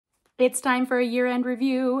It's time for a year-end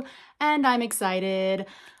review and I'm excited,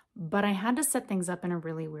 but I had to set things up in a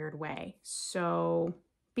really weird way. So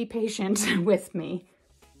be patient with me.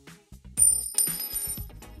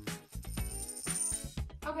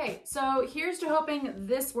 Okay, so here's to hoping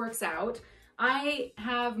this works out. I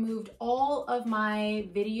have moved all of my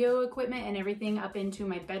video equipment and everything up into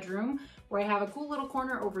my bedroom where I have a cool little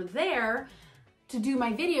corner over there to do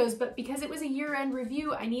my videos, but because it was a year-end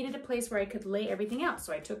review, I needed a place where I could lay everything out.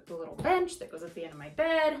 So I took the little bench that goes at the end of my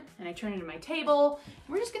bed and I turned it into my table. And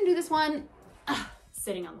we're just gonna do this one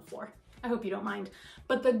sitting on the floor. I hope you don't mind.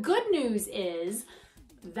 But the good news is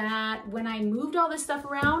that when I moved all this stuff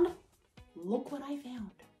around, look what I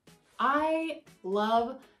found. I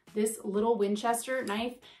love this little Winchester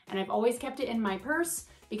knife and I've always kept it in my purse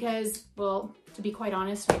because, well, to be quite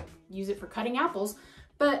honest, I use it for cutting apples,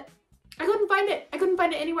 but I couldn't find it. I couldn't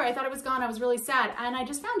find it anywhere. I thought it was gone. I was really sad. And I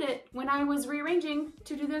just found it when I was rearranging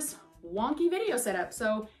to do this wonky video setup.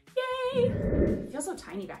 So yay! It feels so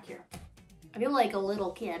tiny back here. I feel like a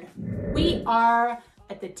little kid. We are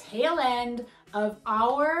at the tail end of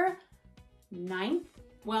our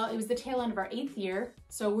it was the tail end of our 8th year.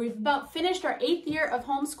 So we've about finished our 8th year of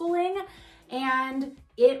homeschooling and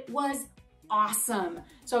it was awesome.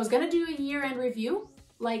 So I was gonna do a year-end review,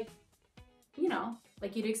 like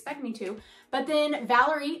you'd expect me to. But then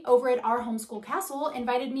Valerie over at our Homeschool Castle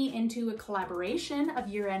invited me into a collaboration of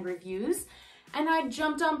year-end reviews and I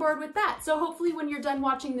jumped on board with that. So hopefully when you're done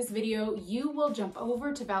watching this video, you will jump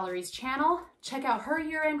over to Valerie's channel, check out her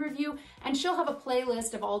year-end review, and she'll have a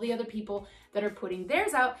playlist of all the other people that are putting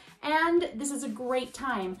theirs out. And this is a great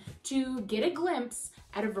time to get a glimpse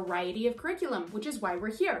at a variety of curriculum, which is why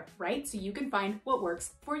we're here, right? So you can find what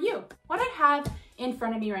works for you. What I have in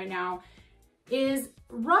front of me right now is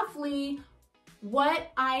roughly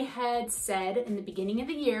what I had said in the beginning of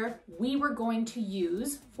the year we were going to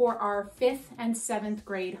use for our 5th and 7th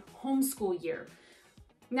grade homeschool year.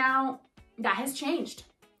 Now, that has changed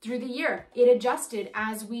through the year. It adjusted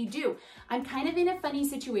as we do. I'm kind of in a funny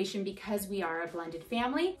situation because we are a blended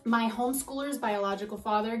family. My homeschooler's biological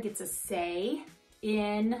father gets a say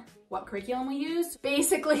in what curriculum we use.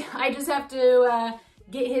 Basically, I just have to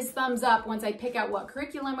get his thumbs up once I pick out what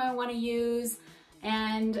curriculum I want to use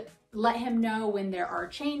and let him know when there are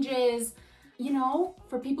changes. You know,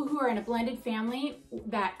 for people who are in a blended family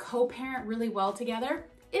that co-parent really well together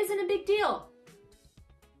isn't a big deal.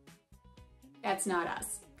 That's not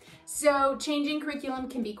us. So changing curriculum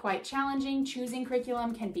can be quite challenging. Choosing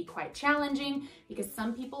curriculum can be quite challenging because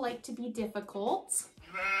some people like to be difficult.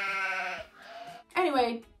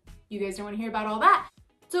 Anyway, you guys don't want to hear about all that.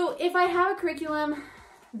 So if I have a curriculum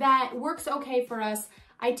that works okay for us,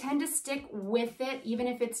 I tend to stick with it even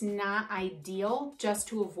if it's not ideal, just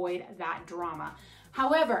to avoid that drama.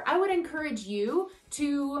 However, I would encourage you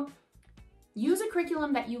to use a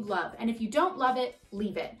curriculum that you love. And if you don't love it,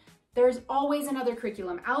 leave it. There's always another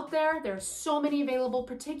curriculum out there. There's so many available,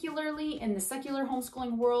 particularly in the secular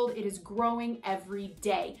homeschooling world. It is growing every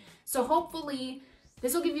day. So hopefully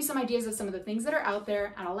this will give you some ideas of some of the things that are out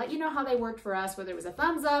there, and I'll let you know how they worked for us, whether it was a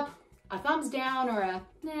thumbs up, a thumbs down, or a,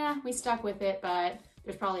 nah, we stuck with it, but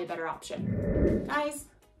there's probably a better option. Guys,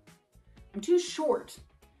 I'm too short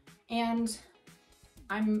and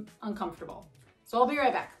I'm uncomfortable. So I'll be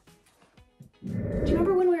right back. Do you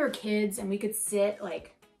remember when we were kids and we could sit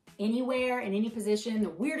like anywhere in any position, the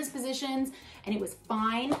weirdest positions, and it was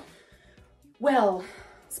fine? Well,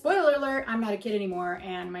 spoiler alert, I'm not a kid anymore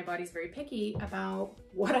and my body's very picky about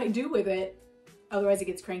what I do with it. Otherwise it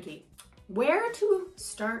gets cranky. Where to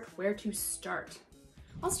start?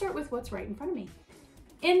 I'll start with what's right in front of me.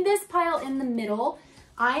 In this pile in the middle,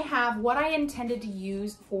 I have what I intended to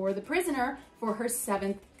use for the prisoner for her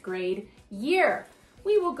 7th grade year.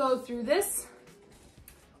 We will go through this.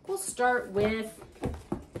 We'll start with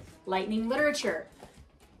Lightning Literature.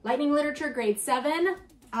 Lightning Literature, grade 7.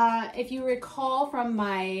 If you recall from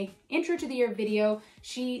my intro to the year video,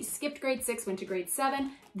 she skipped grade 6, went to grade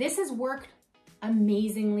 7. This has worked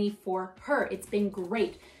amazingly for her. It's been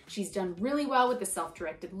great. She's done really well with the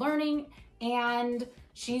self-directed learning and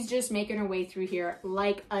she's just making her way through here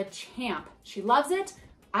like a champ. She loves it.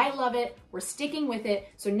 I love it. We're sticking with it.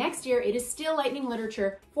 So next year it is still Lightning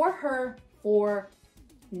Literature for her for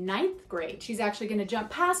 9th grade. She's actually going to jump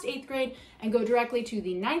past 8th grade and go directly to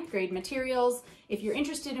the 9th grade materials. If you're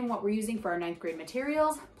interested in what we're using for our 9th grade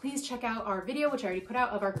materials, please check out our video, which I already put out,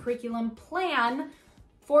 of our curriculum plan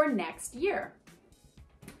for next year.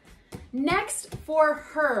 Next for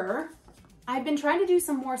her, I've been trying to do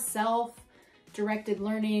some more self-directed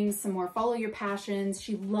learning, some more follow your passions.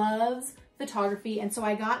 She loves photography, and so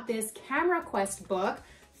I got this Camera Quest book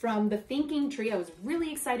from the Thinking Tree. I was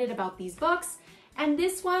really excited about these books, and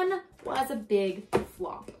this one was a big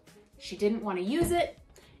flop. She didn't want to use it.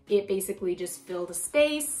 It basically just filled a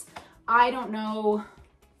space. I don't know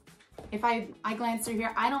if I glanced through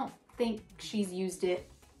here, I don't think she's used it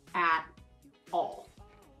at all.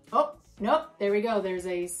 Oh, nope, there we go. There's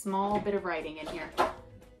a small bit of writing in here.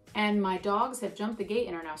 And my dogs have jumped the gate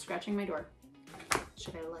and are now scratching my door.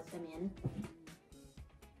 Should I let them in?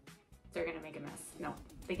 They're gonna make a mess. No,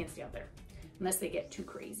 they can stay out there unless they get too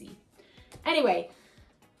crazy. Anyway,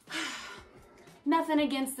 nothing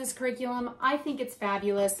against this curriculum. I think it's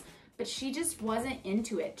fabulous, but she just wasn't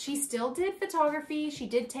into it. She still did photography. She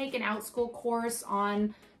did take an out-school course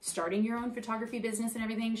on starting your own photography business and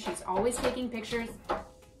everything. She's always taking pictures.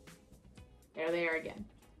 There they are again.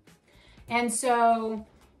 And so,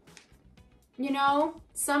 you know,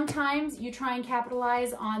 sometimes you try and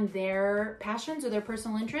capitalize on their passions or their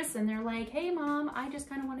personal interests, and they're like, hey mom, I just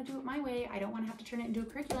kind of want to do it my way. I don't want to have to turn it into a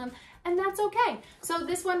curriculum, and that's okay. So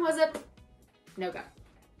this one was a no-go.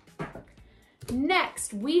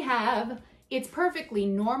 Next, we have It's Perfectly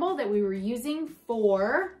Normal that we were using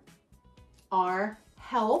for our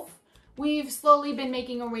health. We've slowly been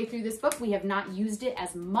making our way through this book. We have not used it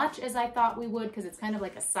as much as I thought we would because it's kind of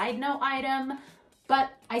like a side note item,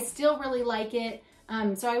 but I still really like it.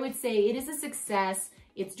 So I would say it is a success.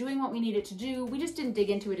 It's doing what we need it to do. We just didn't dig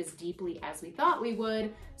into it as deeply as we thought we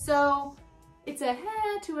would. So it's a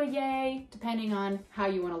to a yay, depending on how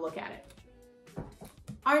you want to look at it.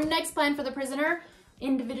 Our next plan for the prisoner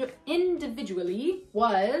individually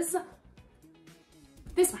was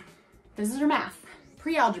this one. This is her math,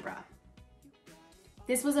 pre-algebra.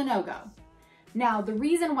 This was a no-go. Now, the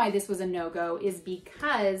reason why this was a no-go is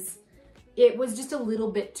because it was just a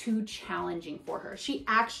little bit too challenging for her. She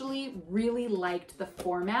actually really liked the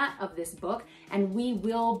format of this book, and we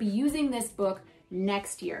will be using this book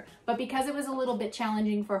next year. But because it was a little bit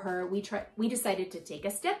challenging for her, we decided to take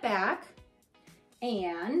a step back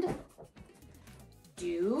and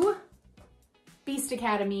do Beast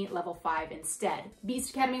Academy Level 5 instead. Beast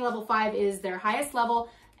Academy Level 5 is their highest level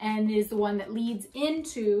and is the one that leads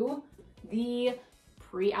into the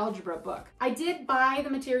pre-algebra book. I did buy the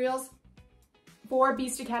materials for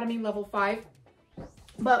Beast Academy Level 5,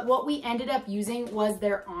 but what we ended up using was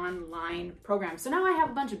their online program. So now I have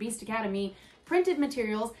a bunch of Beast Academy printed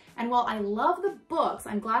materials, and while I love the books,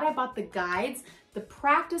 I'm glad I bought the guides. The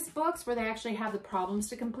practice books where they actually have the problems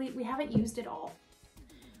to complete, we haven't used it all.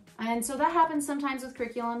 And so that happens sometimes with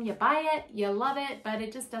curriculum. You buy it, you love it, but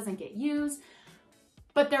it just doesn't get used.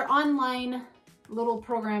 But their online little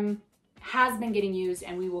program has been getting used,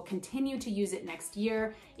 and we will continue to use it next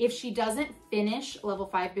year. If she doesn't finish Level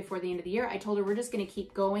 5 before the end of the year, I told her we're just gonna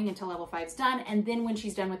keep going until Level 5's done, and then when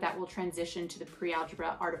she's done with that, we'll transition to the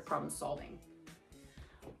pre-algebra Art of Problem Solving.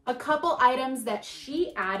 A couple items that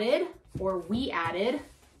she added, or we added.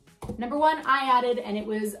 Number one, I added, and it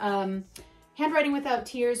was Handwriting Without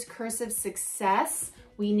Tears, Cursive Success.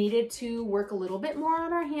 We needed to work a little bit more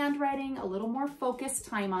on our handwriting, a little more focused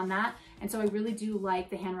time on that. And so I really do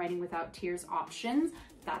like the Handwriting Without Tears options.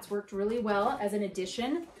 That's worked really well as an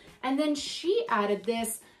addition. And then she added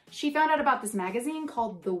this. She found out about this magazine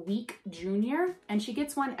called The Week Junior, and she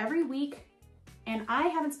gets one every week. And I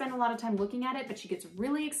haven't spent a lot of time looking at it, but she gets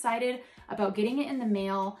really excited about getting it in the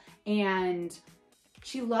mail, and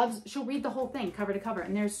she'll read the whole thing cover to cover.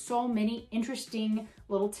 And there's so many interesting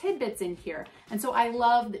little tidbits in here. And so I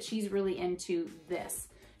love that she's really into this.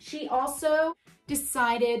 She also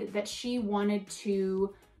decided that she wanted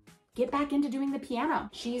to get back into doing the piano.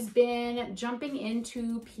 She's been jumping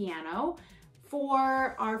into piano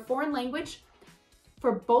for our foreign language.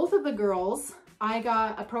 For both of the girls, I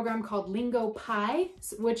got a program called Lingo Pi,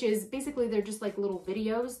 which is basically they're just like little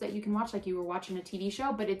videos that you can watch like you were watching a TV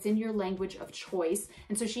show, but it's in your language of choice.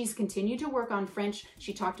 And so she's continued to work on French.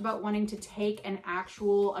 She talked about wanting to take an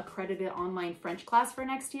actual accredited online French class for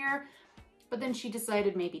next year, but then she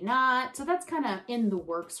decided maybe not. So that's kind of in the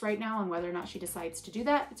works right now, and whether or not she decides to do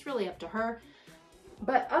that, it's really up to her.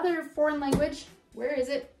 But other foreign language, where is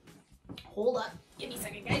it? Hold up, give me a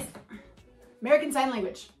second, guys. American Sign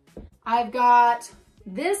Language. I've got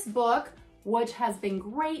this book, which has been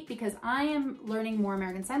great because I am learning more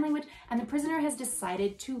American Sign Language, and the prisoner has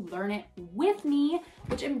decided to learn it with me,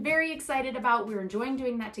 which I'm very excited about. We're enjoying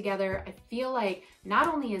doing that together. I feel like not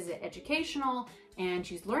only is it educational and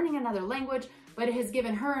she's learning another language, but it has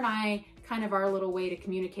given her and I kind of our little way to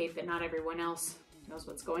communicate that not everyone else knows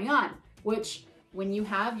what's going on, which when you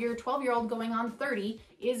have your 12-year-old going on 30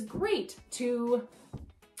 is great to,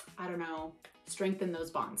 I don't know, strengthen those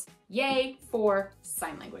bonds. Yay for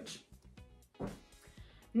sign language.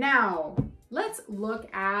 Now, let's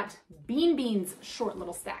look at Bean Bean's short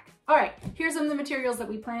little stack. All right, here's some of the materials that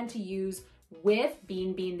we plan to use with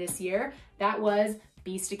Bean Bean this year. That was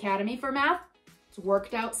Beast Academy for math. It's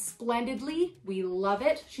worked out splendidly. We love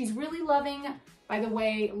it. She's really loving, by the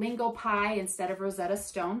way, Lingo Pie instead of Rosetta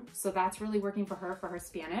Stone. So that's really working for her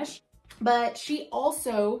Spanish. But she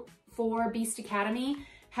also, for Beast Academy,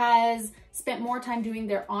 has spent more time doing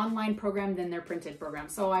their online program than their printed program.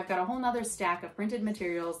 So I've got a whole nother stack of printed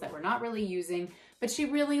materials that we're not really using, but she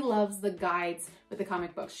really loves the guides with the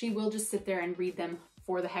comic books. She will just sit there and read them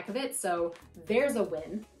for the heck of it. So there's a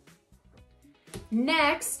win.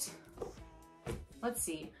 Next, let's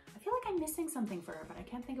see. I feel like I'm missing something for her, but I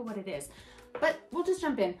can't think of what it is. But we'll just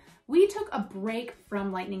jump in. We took a break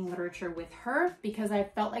from lightning literature with her because I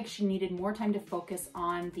felt like she needed more time to focus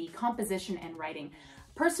on the composition and writing.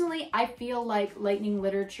 Personally, I feel like lightning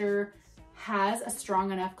literature has a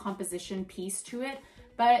strong enough composition piece to it,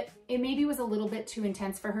 but it maybe was a little bit too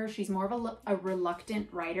intense for her. She's more of a reluctant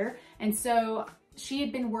writer. And so she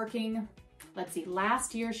had been working, let's see,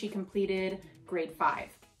 last year she completed grade 5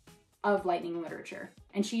 of lightning literature.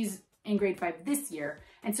 And she's in grade 5 this year.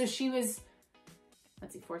 And so she was,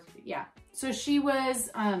 let's see, 4th, yeah. So she was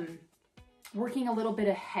working a little bit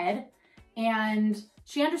ahead, and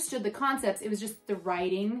she understood the concepts. It was just the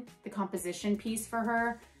writing, the composition piece for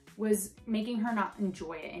her was making her not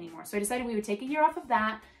enjoy it anymore. So I decided we would take a year off of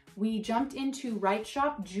that. We jumped into Write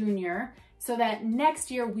Shop Junior so that next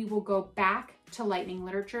year we will go back to lightning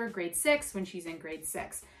literature, grade 6, when she's in grade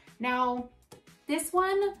 6. Now, this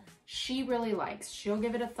one, she really likes. She'll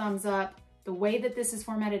give it a thumbs up. The way that this is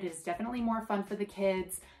formatted is definitely more fun for the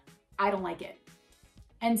kids. I don't like it.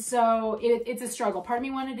 And so it's a struggle. Part of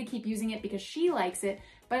me wanted to keep using it because she likes it,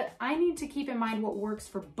 but I need to keep in mind what works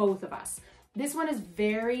for both of us. This one is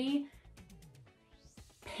very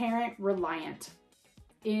parent reliant.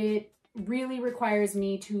 It really requires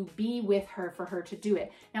me to be with her for her to do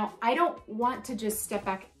it. Now, I don't want to just step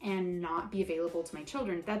back and not be available to my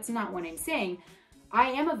children. That's not what I'm saying.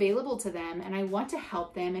 I am available to them and I want to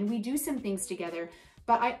help them and we do some things together,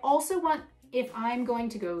 but I also want, if I'm going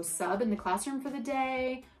to go sub in the classroom for the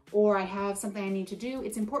day or I have something I need to do,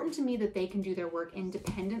 it's important to me that they can do their work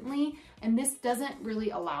independently, and this doesn't really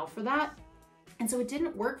allow for that. And so it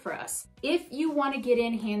didn't work for us. If you want to get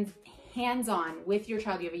in hands-on with your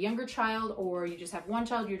child, you have a younger child or you just have one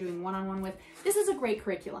child you're doing one-on-one with, this is a great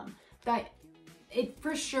curriculum.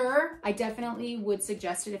 For sure, I definitely would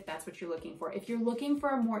suggest it if that's what you're looking for. If you're looking for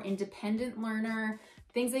a more independent learner,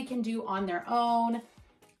 things they can do on their own,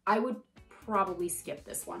 I would probably skip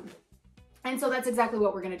this one. And so that's exactly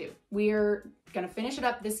what we're gonna do. We're gonna finish it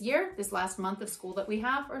up this year, this last month of school that we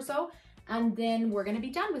have or so, and then we're gonna be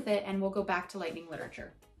done with it and we'll go back to lightning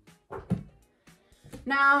literature.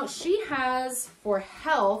 Now, she has, for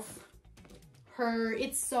health, her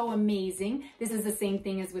It's So Amazing. This is the same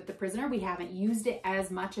thing as with The Prisoner. We haven't used it as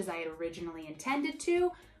much as I had originally intended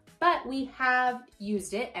to, but we have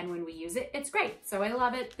used it, and when we use it, it's great. So I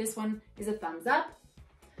love it. This one is a thumbs up.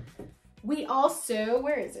 We also,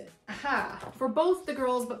 where is it? Aha, for both the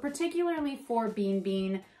girls, but particularly for Bean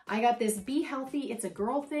Bean, I got this Be Healthy, It's a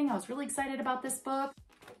Girl thing. I was really excited about this book.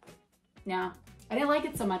 Now, I didn't like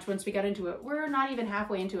it so much once we got into it. We're not even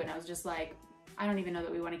halfway into it, and I was just like, I don't even know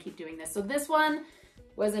that we want to keep doing this. So this one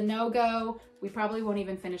was a no-go. We probably won't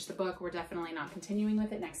even finish the book. We're definitely not continuing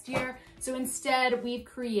with it next year. So instead, we've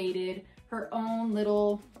created her own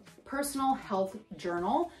little personal health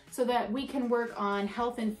journal so that we can work on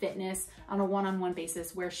health and fitness on a one-on-one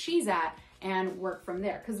basis where she's at and work from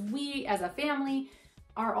there. Because we, as a family,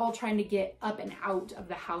 are all trying to get up and out of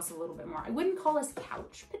the house a little bit more. I wouldn't call us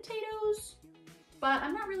couch potatoes, but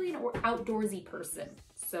I'm not really an outdoorsy person.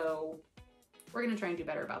 So we're gonna try and do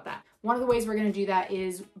better about that. One of the ways we're gonna do that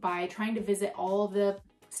is by trying to visit all of the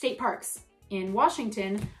state parks in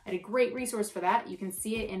Washington. I had a great resource for that. You can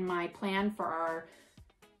see it in my plan for our,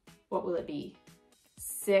 what will it be?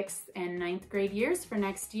 6th and 9th grade years for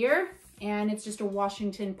next year. And it's just a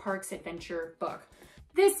Washington Parks adventure book.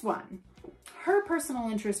 This one, her personal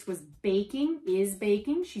interest was baking, is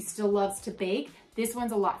baking. She still loves to bake. This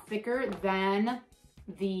one's a lot thicker than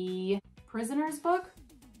the Prisoner's book,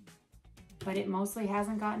 but it mostly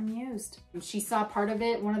hasn't gotten used. She saw part of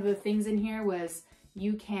it. One of the things in here was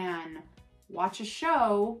you can watch a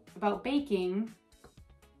show about baking,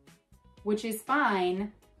 which is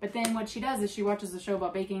fine, but then what she does is she watches the show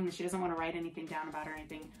about baking and she doesn't want to write anything down about it or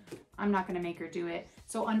anything. I'm not going to make her do it.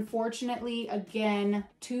 So unfortunately, again,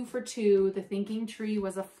 2 for 2, the thinking tree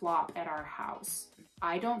was a flop at our house.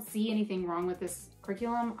 I don't see anything wrong with this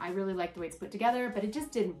curriculum. I really like the way it's put together, but it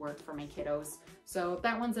just didn't work for my kiddos. So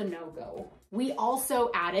that one's a no-go. We also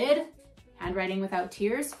added Handwriting Without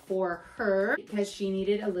Tears for her because she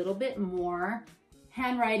needed a little bit more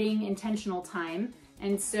handwriting intentional time.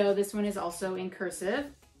 And so this one is also in cursive,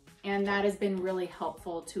 and that has been really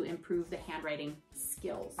helpful to improve the handwriting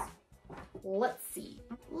skills. Let's see.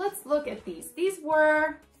 Let's look at these. These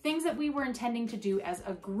were things that we were intending to do as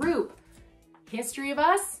a group. History of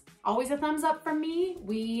Us, always a thumbs up from me.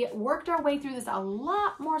 We worked our way through this a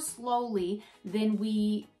lot more slowly than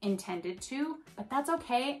we intended to, but that's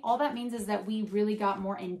okay. All that means is that we really got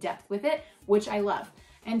more in depth with it, which I love.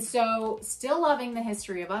 And so still loving the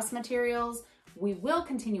History of Us materials. We will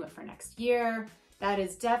continue it for next year. That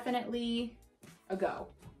is definitely a go.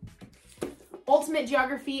 Ultimate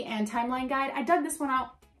Geography and Timeline Guide. I dug this one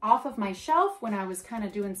out off of my shelf when I was kind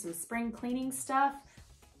of doing some spring cleaning stuff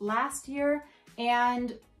last year,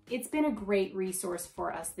 and it's been a great resource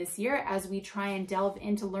for us this year as we try and delve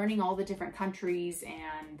into learning all the different countries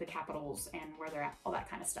and the capitals and where they're at, all that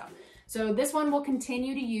kind of stuff. So this one we'll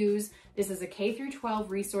continue to use. This is a K through 12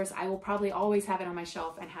 resource. I will probably always have it on my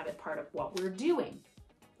shelf and have it part of what we're doing.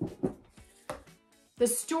 The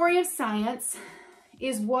Story of Science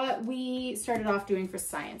is what we started off doing for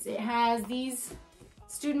science. It has these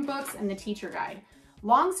student books and the teacher guide.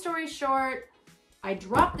 Long story short, I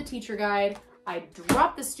dropped the teacher guide, I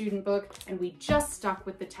dropped the student book, and we just stuck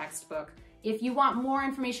with the textbook. If you want more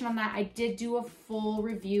information on that, I did do a full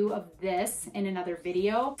review of this in another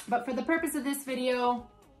video. But for the purpose of this video,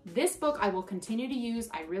 this book I will continue to use.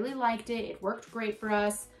 I really liked it. It worked great for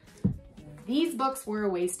us. These books were a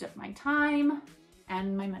waste of my time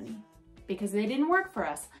and my money because they didn't work for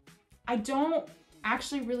us. I don't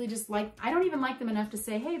actually really I don't even like them enough to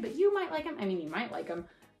say, hey, but you might like them. I mean, you might like them,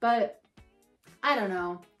 but I don't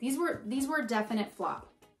know. These were a definite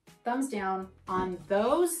flop. Thumbs down on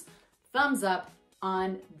those, thumbs up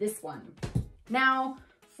on this one. Now,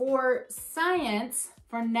 for science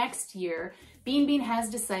for next year, Bean Bean has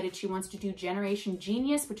decided she wants to do Generation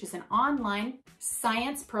Genius, which is an online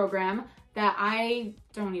science program that I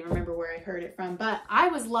don't even remember where I heard it from, but I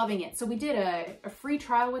was loving it. So we did a free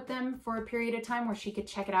trial with them for a period of time where she could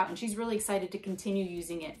check it out, and she's really excited to continue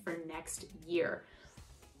using it for next year.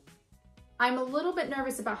 I'm a little bit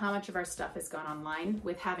nervous about how much of our stuff has gone online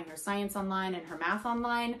with having her science online and her math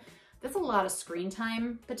online. That's a lot of screen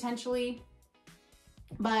time potentially,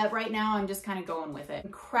 but right now I'm just kind of going with it.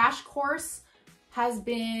 Crash Course has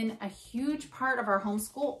been a huge part of our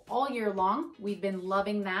homeschool all year long. We've been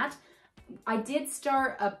loving that. I did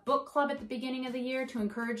start a book club at the beginning of the year to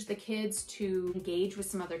encourage the kids to engage with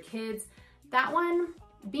some other kids. That one,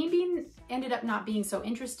 Bean Bean ended up not being so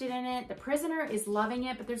interested in it. The Prisoner is loving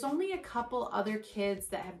it, but there's only a couple other kids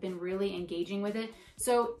that have been really engaging with it.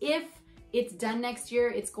 So if it's done next year,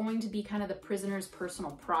 it's going to be kind of the Prisoner's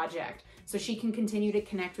personal project. So she can continue to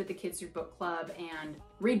connect with the kids through book club and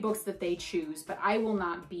read books that they choose, but I will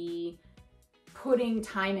not be putting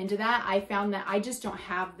time into that. I found that I just don't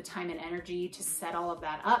have the time and energy to set all of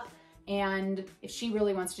that up. And if she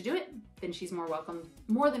really wants to do it, then she's more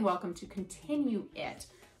than welcome to continue it.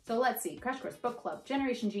 So let's see, Crash Course, Book Club,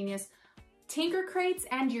 Generation Genius, Tinker Crates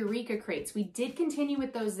and Eureka Crates. We did continue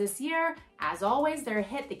with those this year. As always, they're a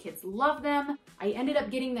hit. The kids love them. I ended up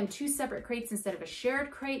getting them 2 separate crates instead of a shared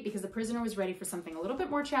crate because the Prisoner was ready for something a little bit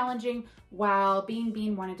more challenging, while Bean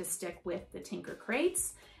Bean wanted to stick with the Tinker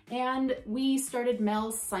Crates. And we started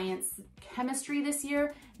Mel's Science Chemistry this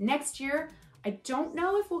year. Next year, I don't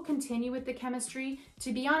know if we'll continue with the chemistry.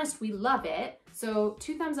 To be honest, we love it. So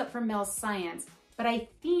 2 thumbs up for Mel's Science. But I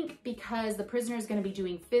think because the Prisoner is going to be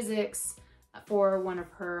doing physics for one of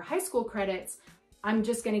her high school credits, I'm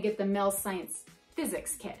just going to get the Mel's Science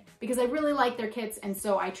Physics kit because I really like their kits, and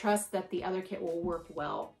so I trust that the other kit will work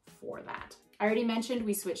well for that. I already mentioned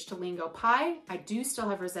we switched to Lingo Pi. I do still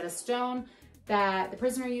have Rosetta Stone that the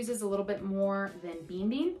Prisoner uses a little bit more than Bean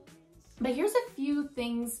Bean. But here's a few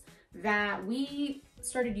things that we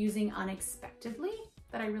started using unexpectedly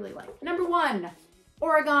that I really like. Number 1,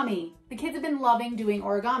 origami. The kids have been loving doing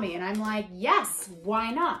origami, and I'm like, yes,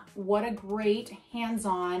 why not? What a great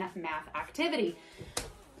hands-on math activity.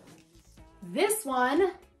 This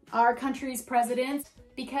one, Our Country's Presidents,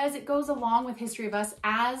 because it goes along with History of Us.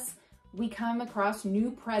 As we come across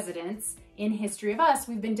new presidents in History of Us,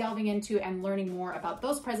 we've been delving into and learning more about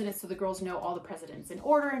those presidents so the girls know all the presidents in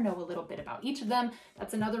order, know a little bit about each of them.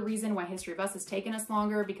 That's another reason why History of Us has taken us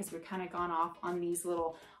longer, because we've kind of gone off on these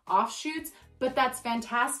little offshoots, but that's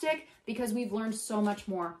fantastic because we've learned so much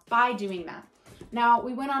more by doing that. Now,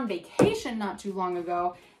 we went on vacation not too long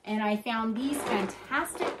ago, and I found these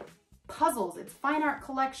fantastic puzzles. It's Fine Art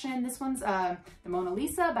Collection. This one's the Mona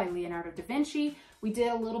Lisa by Leonardo da Vinci. We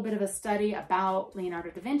did a little bit of a study about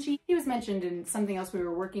Leonardo da Vinci. He was mentioned in something else we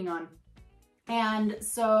were working on And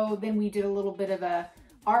so then we did a little bit of a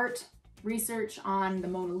art research on the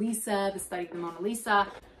Mona Lisa, the study of the Mona Lisa.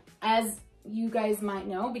 As you guys might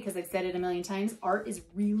know, because I've said it a million times, art is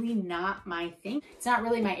really not my thing. It's not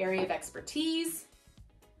really my area of expertise,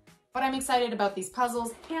 but I'm excited about these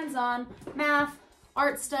puzzles, hands-on, math,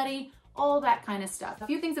 art study, all that kind of stuff. A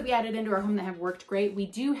few things that we added into our home that have worked great. We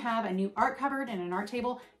do have a new art cupboard and an art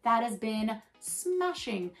table that has been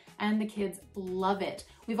smashing, and the kids love it.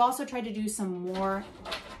 We've also tried to do some more.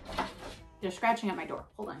 They're scratching at my door.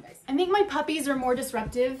 Hold on, guys. I think my puppies are more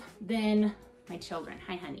disruptive than my children.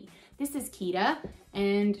 Hi, honey. This is Kita,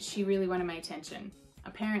 and she really wanted my attention.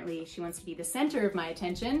 Apparently, she wants to be the center of my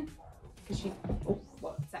attention because she, oh,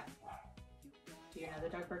 what's that? Do you hear another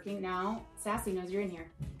dog barking? Now, Sassy knows you're in here.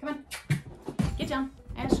 Come on, get down.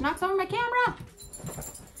 And she knocks over my camera.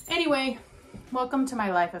 Anyway, welcome to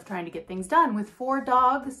my life of trying to get things done with 4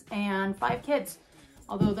 dogs and 5 kids.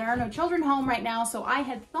 Although there are no children home right now, so I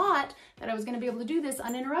had thought that I was gonna be able to do this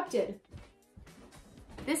uninterrupted.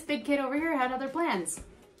 This big kid over here had other plans.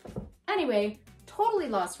 Anyway, totally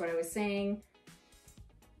lost what I was saying.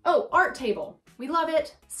 Oh, art table. We love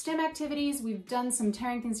it. STEM activities, we've done some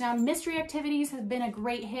tearing things down. Mystery activities have been a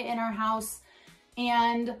great hit in our house.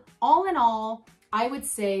 And all in all, I would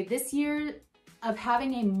say this year of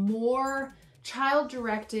having a more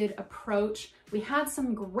child-directed approach, we had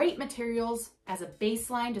some great materials as a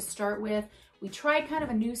baseline to start with. We tried kind of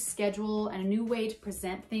a new schedule and a new way to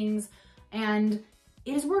present things, and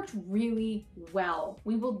it has worked really well.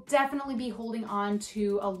 We will definitely be holding on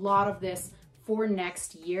to a lot of this for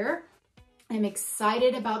next year. I'm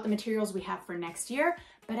excited about the materials we have for next year,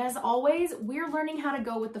 but as always, we're learning how to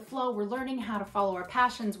go with the flow. We're learning how to follow our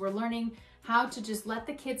passions. We're learning how to just let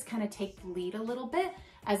the kids kind of take the lead a little bit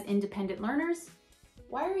as independent learners.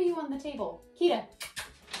 Why are you on the table? Kita,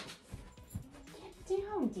 get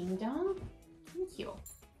down, ding dong. Thank you.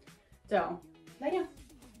 So, lie down.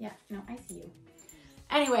 Yeah, no, I see you.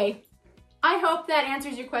 Anyway, I hope that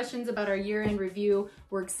answers your questions about our year-end review.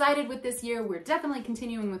 We're excited with this year. We're definitely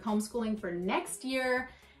continuing with homeschooling for next year.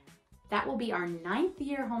 That will be our 9th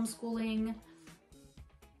year homeschooling.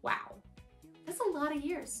 Wow, that's a lot of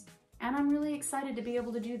years. And I'm really excited to be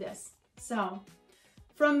able to do this. So,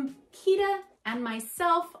 from Kita and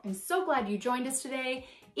myself, I'm so glad you joined us today.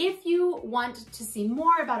 If you want to see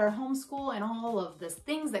more about our homeschool and all of the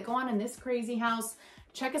things that go on in this crazy house,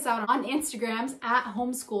 check us out on Instagrams at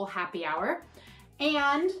Homeschool Happy Hour.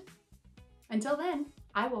 And until then,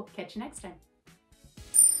 I will catch you next time.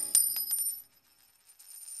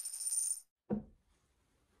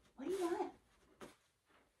 What do you want?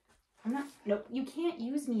 I'm not, nope, you can't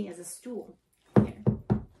use me as a stool. Here,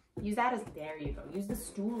 use that as, there you go. Use the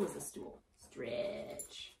stool as a stool.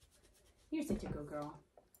 Stretch. You're such a good girl.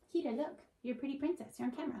 Kita, look, you're a pretty princess. You're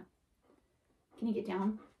on camera. Can you get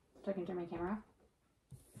down so I can turn my camera off?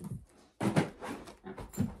 Oh,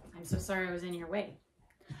 I'm so sorry I was in your way.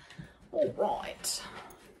 All right.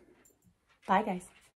 Bye, guys.